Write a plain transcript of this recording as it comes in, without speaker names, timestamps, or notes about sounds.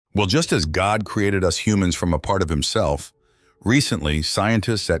Well, just as God created us humans from a part of himself, recently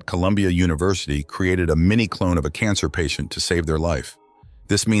scientists at Columbia University created a mini clone of a cancer patient to save their life.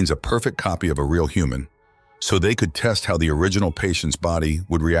 This means a perfect copy of a real human, so they could test how the original patient's body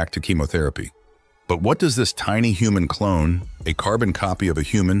would react to chemotherapy. But what does this tiny human clone, a carbon copy of a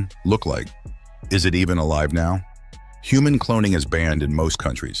human, look like? Is it even alive now? Human cloning is banned in most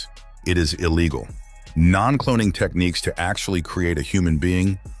countries. It is illegal. Non-cloning techniques to actually create a human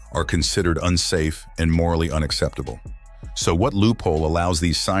being are considered unsafe and morally unacceptable. So what loophole allows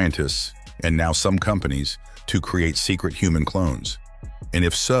these scientists, and now some companies, to create secret human clones? And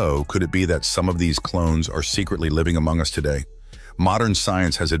if so, could it be that some of these clones are secretly living among us today? Modern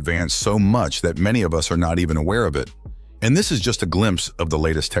science has advanced so much that many of us are not even aware of it. And this is just a glimpse of the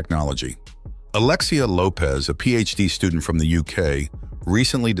latest technology. Alexia Lopez, a PhD student from the UK,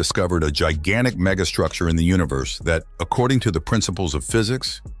 recently discovered a gigantic megastructure in the universe that, according to the principles of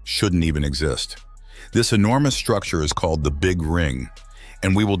physics, shouldn't even exist. This enormous structure is called the Big Ring,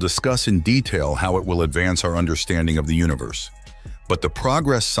 and we will discuss in detail how it will advance our understanding of the universe. But the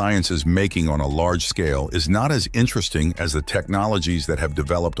progress science is making on a large scale is not as interesting as the technologies that have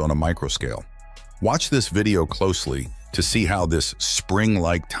developed on a microscale. Watch this video closely to see how this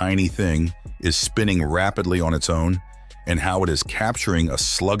spring-like tiny thing is spinning rapidly on its own and how it is capturing a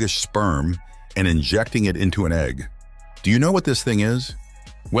sluggish sperm and injecting it into an egg. Do you know what this thing is?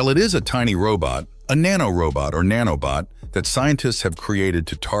 Well, it is a tiny robot, a nanorobot or nanobot that scientists have created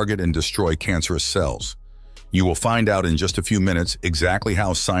to target and destroy cancerous cells. You will find out in just a few minutes exactly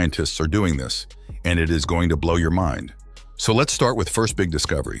how scientists are doing this, and it is going to blow your mind. So let's start with first big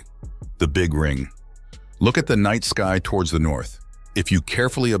discovery, the Big Ring. Look at the night sky towards the north. If you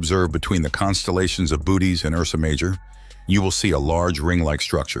carefully observe between the constellations of Bootes and Ursa Major, you will see a large ring-like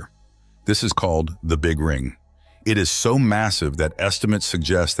structure. This is called the Big Ring. It is so massive that estimates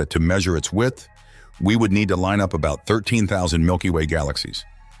suggest that to measure its width, we would need to line up about 13,000 Milky Way galaxies.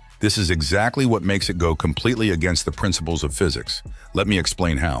 This is exactly what makes it go completely against the principles of physics. Let me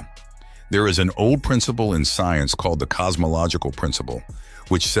explain how. There is an old principle in science called the cosmological principle,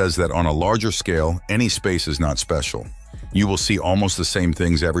 which says that on a larger scale, any space is not special. You will see almost the same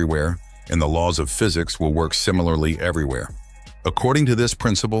things everywhere, and the laws of physics will work similarly everywhere. According to this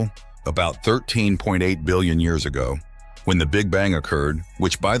principle, about 13.8 billion years ago, when the Big Bang occurred,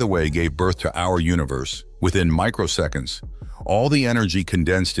 which by the way gave birth to our universe, within microseconds, all the energy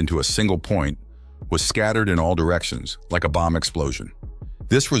condensed into a single point was scattered in all directions, like a bomb explosion.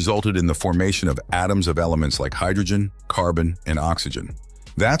 This resulted in the formation of atoms of elements like hydrogen, carbon, and oxygen.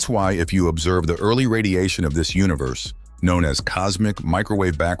 That's why if you observe the early radiation of this universe, known as cosmic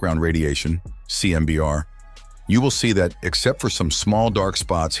microwave background radiation, CMBR, you will see that, except for some small dark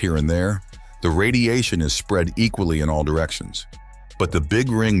spots here and there, the radiation is spread equally in all directions. But the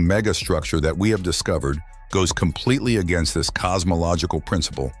Big Ring megastructure that we have discovered goes completely against this cosmological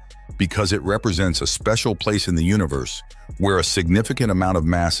principle because it represents a special place in the universe where a significant amount of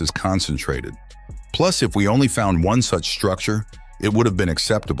mass is concentrated. Plus, if we only found one such structure, it would have been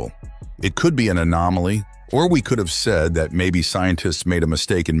acceptable. It could be an anomaly, or we could have said that maybe scientists made a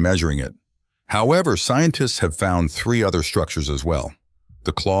mistake in measuring it. However, scientists have found three other structures as well: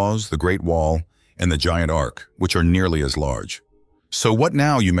 the claws, the Great Wall, and the Giant Arc, which are nearly as large. So what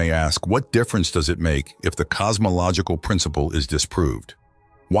now, you may ask? What difference does it make if the cosmological principle is disproved?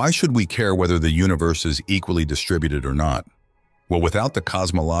 Why should we care whether the universe is equally distributed or not? Well, without the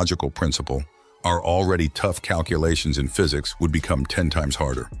cosmological principle, our already tough calculations in physics would become 10 times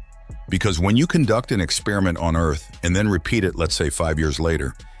harder. Because when you conduct an experiment on Earth and then repeat it, let's say 5 years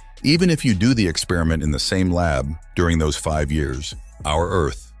later, even if you do the experiment in the same lab during those 5 years, our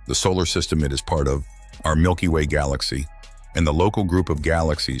Earth, the solar system it is part of, our Milky Way galaxy, and the local group of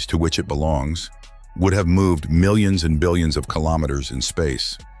galaxies to which it belongs, would have moved millions and billions of kilometers in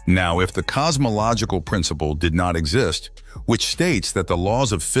space. Now, if the cosmological principle did not exist, which states that the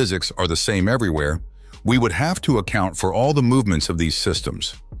laws of physics are the same everywhere, we would have to account for all the movements of these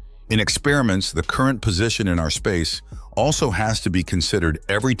systems. In experiments, the current position in our space also has to be considered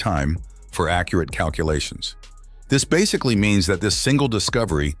every time for accurate calculations. This basically means that this single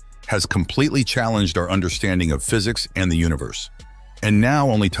discovery has completely challenged our understanding of physics and the universe. And now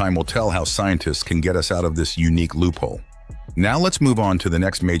only time will tell how scientists can get us out of this unique loophole. Now let's move on to the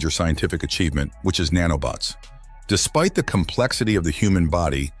next major scientific achievement, which is nanobots. Despite the complexity of the human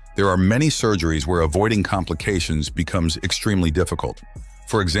body, there are many surgeries where avoiding complications becomes extremely difficult.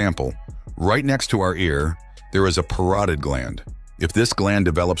 For example, right next to our ear, there is a parotid gland. If this gland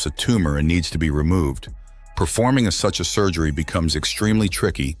develops a tumor and needs to be removed, performing such a surgery becomes extremely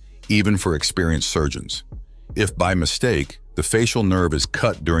tricky even for experienced surgeons. If by mistake, the facial nerve is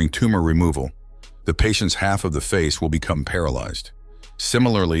cut during tumor removal, the patient's half of the face will become paralyzed.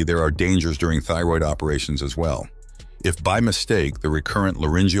 Similarly, there are dangers during thyroid operations as well. If by mistake the recurrent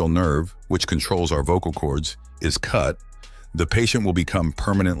laryngeal nerve, which controls our vocal cords, is cut, the patient will become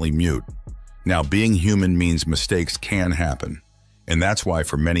permanently mute. Now, being human means mistakes can happen, and that's why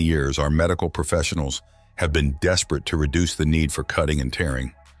for many years our medical professionals have been desperate to reduce the need for cutting and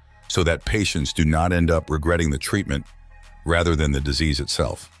tearing, so that patients do not end up regretting the treatment rather than the disease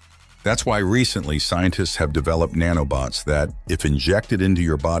itself. That's why recently scientists have developed nanobots that, if injected into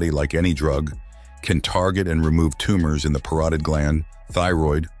your body like any drug, can target and remove tumors in the parotid gland,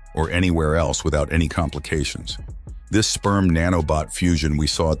 thyroid, or anywhere else without any complications. This sperm nanobot fusion we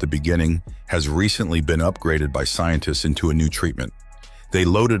saw at the beginning has recently been upgraded by scientists into a new treatment. They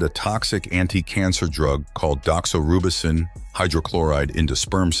loaded a toxic anti-cancer drug called doxorubicin hydrochloride into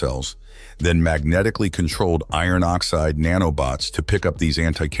sperm cells, then magnetically controlled iron oxide nanobots to pick up these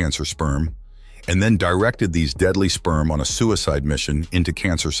anti-cancer sperm, and then directed these deadly sperm on a suicide mission into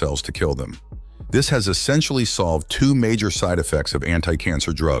cancer cells to kill them. This has essentially solved two major side effects of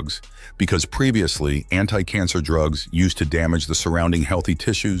anti-cancer drugs, because previously anti-cancer drugs used to damage the surrounding healthy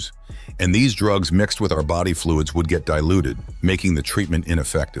tissues, and these drugs mixed with our body fluids would get diluted, making the treatment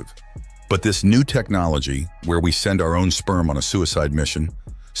ineffective. But this new technology, where we send our own sperm on a suicide mission,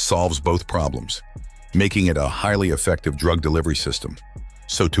 solves both problems, making it a highly effective drug delivery system.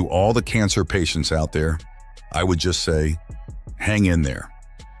 So to all the cancer patients out there, I would just say, hang in there.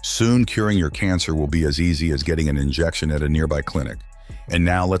 Soon curing your cancer will be as easy as getting an injection at a nearby clinic. And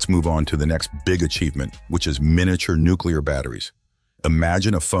now let's move on to the next big achievement, which is miniature nuclear batteries.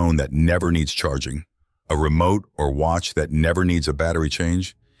 Imagine a phone that never needs charging, a remote or watch that never needs a battery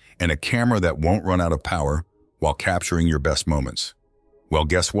change, and a camera that won't run out of power while capturing your best moments. Well,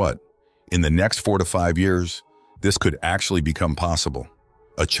 guess what? In the next 4 to 5 years, this could actually become possible.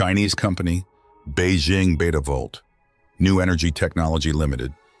 A Chinese company, Beijing Betavolt, New Energy Technology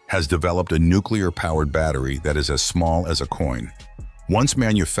Limited, has developed a nuclear-powered battery that is as small as a coin. Once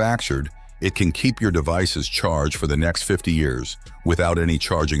manufactured, it can keep your devices charged for the next 50 years without any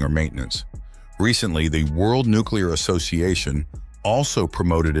charging or maintenance. Recently, the World Nuclear Association also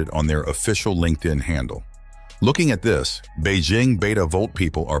promoted it on their official LinkedIn handle. Looking at this, Beijing Betavolt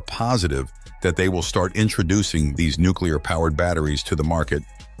people are positive that they will start introducing these nuclear-powered batteries to the market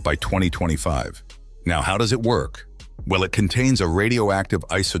by 2025. Now, how does it work? Well, it contains a radioactive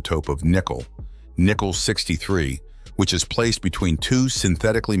isotope of nickel, nickel-63, which is placed between two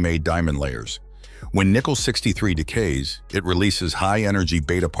synthetically made diamond layers. When nickel-63 decays, it releases high-energy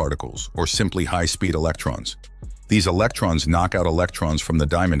beta particles, or simply high-speed electrons. These electrons knock out electrons from the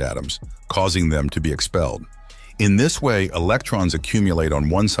diamond atoms, causing them to be expelled. In this way, electrons accumulate on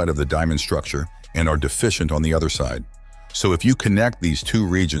one side of the diamond structure and are deficient on the other side. So if you connect these two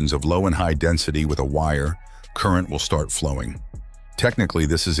regions of low and high density with a wire, current will start flowing. Technically,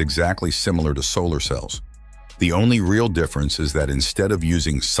 this is exactly similar to solar cells. The only real difference is that instead of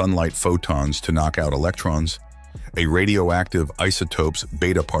using sunlight photons to knock out electrons, a radioactive isotope's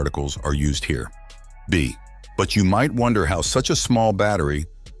beta particles are used here. But you might wonder how such a small battery,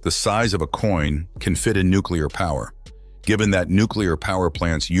 the size of a coin, can fit in nuclear power, given that nuclear power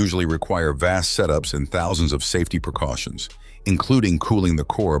plants usually require vast setups and thousands of safety precautions, including cooling the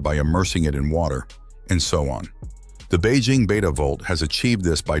core by immersing it in water, and so on. The Beijing Betavolt has achieved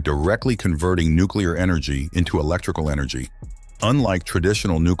this by directly converting nuclear energy into electrical energy. Unlike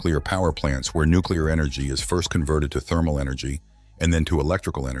traditional nuclear power plants where nuclear energy is first converted to thermal energy and then to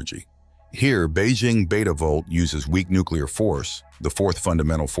electrical energy. Here, Beijing Betavolt uses weak nuclear force, the fourth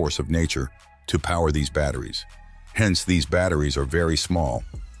fundamental force of nature, to power these batteries. Hence, these batteries are very small.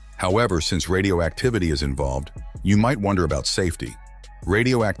 However, since radioactivity is involved, you might wonder about safety.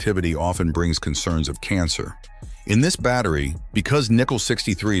 Radioactivity often brings concerns of cancer. In this battery, because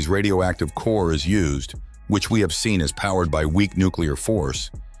nickel-63's radioactive core is used, which we have seen is powered by weak nuclear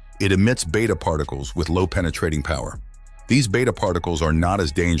force, it emits beta particles with low penetrating power. These beta particles are not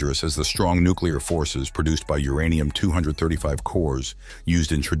as dangerous as the strong nuclear forces produced by uranium-235 cores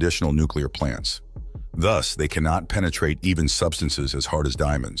used in traditional nuclear plants. Thus, they cannot penetrate even substances as hard as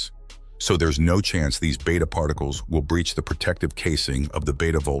diamonds. So there's no chance these beta particles will breach the protective casing of the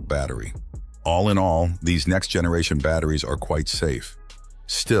Betavolt battery. All in all, these next-generation batteries are quite safe.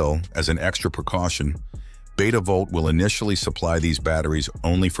 Still, as an extra precaution, Betavolt will initially supply these batteries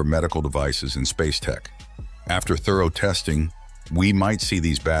only for medical devices and space tech. After thorough testing, we might see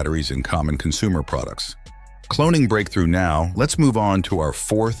these batteries in common consumer products. Cloning breakthrough now, let's move on to our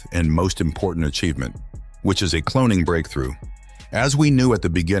fourth and most important achievement, which is a cloning breakthrough. As we knew at the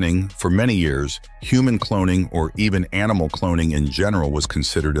beginning, for many years, human cloning or even animal cloning in general was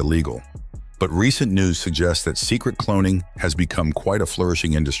considered illegal. But recent news suggests that secret cloning has become quite a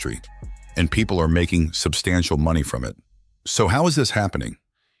flourishing industry, and people are making substantial money from it. So how is this happening?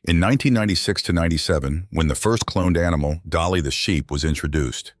 In 1996 to 97, when the first cloned animal, Dolly the sheep, was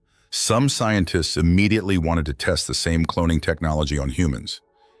introduced, some scientists immediately wanted to test the same cloning technology on humans.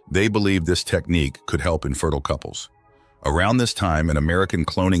 They believed this technique could help infertile couples. Around this time, an American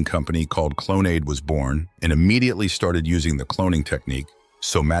cloning company called Clonaid was born and immediately started using the cloning technique,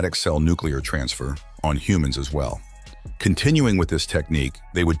 somatic cell nuclear transfer, on humans as well. Continuing with this technique,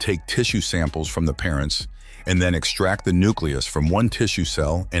 they would take tissue samples from the parents and then extract the nucleus from one tissue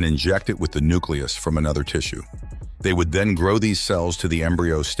cell and inject it with the nucleus from another tissue. They would then grow these cells to the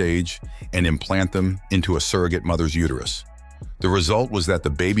embryo stage and implant them into a surrogate mother's uterus. The result was that the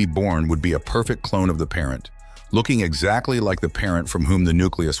baby born would be a perfect clone of the parent, looking exactly like the parent from whom the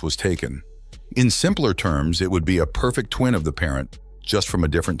nucleus was taken. In simpler terms, it would be a perfect twin of the parent, just from a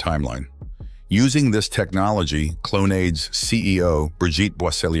different timeline. Using this technology, Clonaid's CEO, Brigitte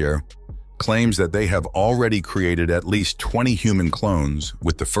Boisselier, claims that they have already created at least 20 human clones,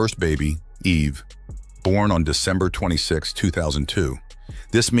 with the first baby, Eve, born on December 26, 2002.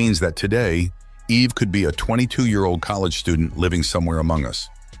 This means that today, Eve could be a 22-year-old college student living somewhere among us,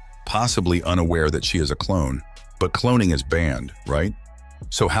 possibly unaware that she is a clone. But cloning is banned, right?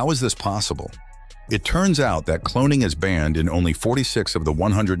 So how is this possible? It turns out that cloning is banned in only 46 of the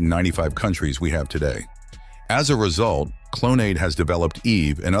 195 countries we have today. As a result, Clonaid has developed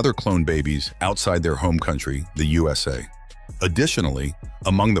Eve and other clone babies outside their home country, the USA. Additionally,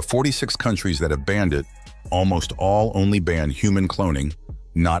 among the 46 countries that have banned it, almost all only ban human cloning,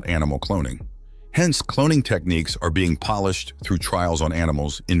 not animal cloning. Hence, cloning techniques are being polished through trials on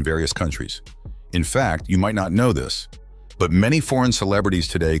animals in various countries. In fact, you might not know this, but many foreign celebrities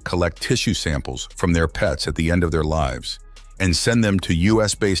today collect tissue samples from their pets at the end of their lives and send them to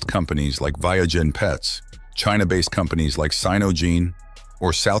US-based companies like Viagen Pets, China-based companies like Sinogene,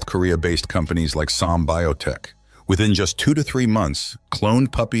 or South Korea-based companies like Som Biotech. Within just 2 to 3 months,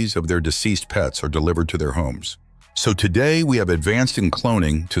 cloned puppies of their deceased pets are delivered to their homes. So today we have advanced in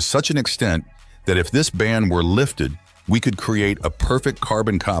cloning to such an extent that if this ban were lifted, we could create a perfect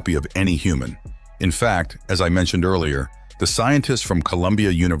carbon copy of any human. In fact, as I mentioned earlier, the scientists from Columbia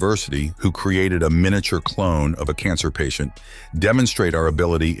University who created a miniature clone of a cancer patient demonstrate our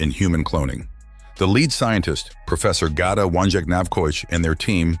ability in human cloning. The lead scientist, Professor Gada Wanjek-Navkoich, and their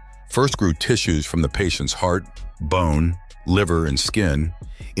team first grew tissues from the patient's heart, bone, liver, and skin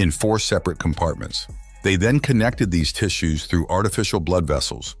in 4 separate compartments. They then connected these tissues through artificial blood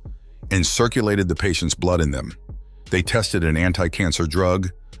vessels and circulated the patient's blood in them. They tested an anti-cancer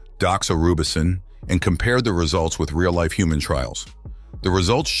drug, doxorubicin, and compared the results with real-life human trials. The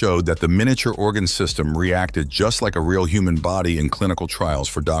results showed that the miniature organ system reacted just like a real human body in clinical trials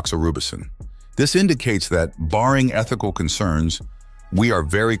for doxorubicin. This indicates that, barring ethical concerns, we are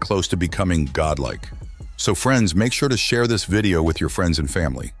very close to becoming godlike. So friends, make sure to share this video with your friends and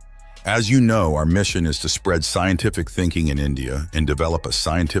family. As you know, our mission is to spread scientific thinking in India and develop a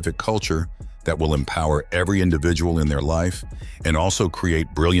scientific culture that will empower every individual in their life and also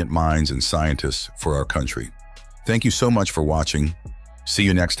create brilliant minds and scientists for our country. Thank you so much for watching. See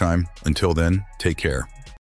you next time. Until then, take care.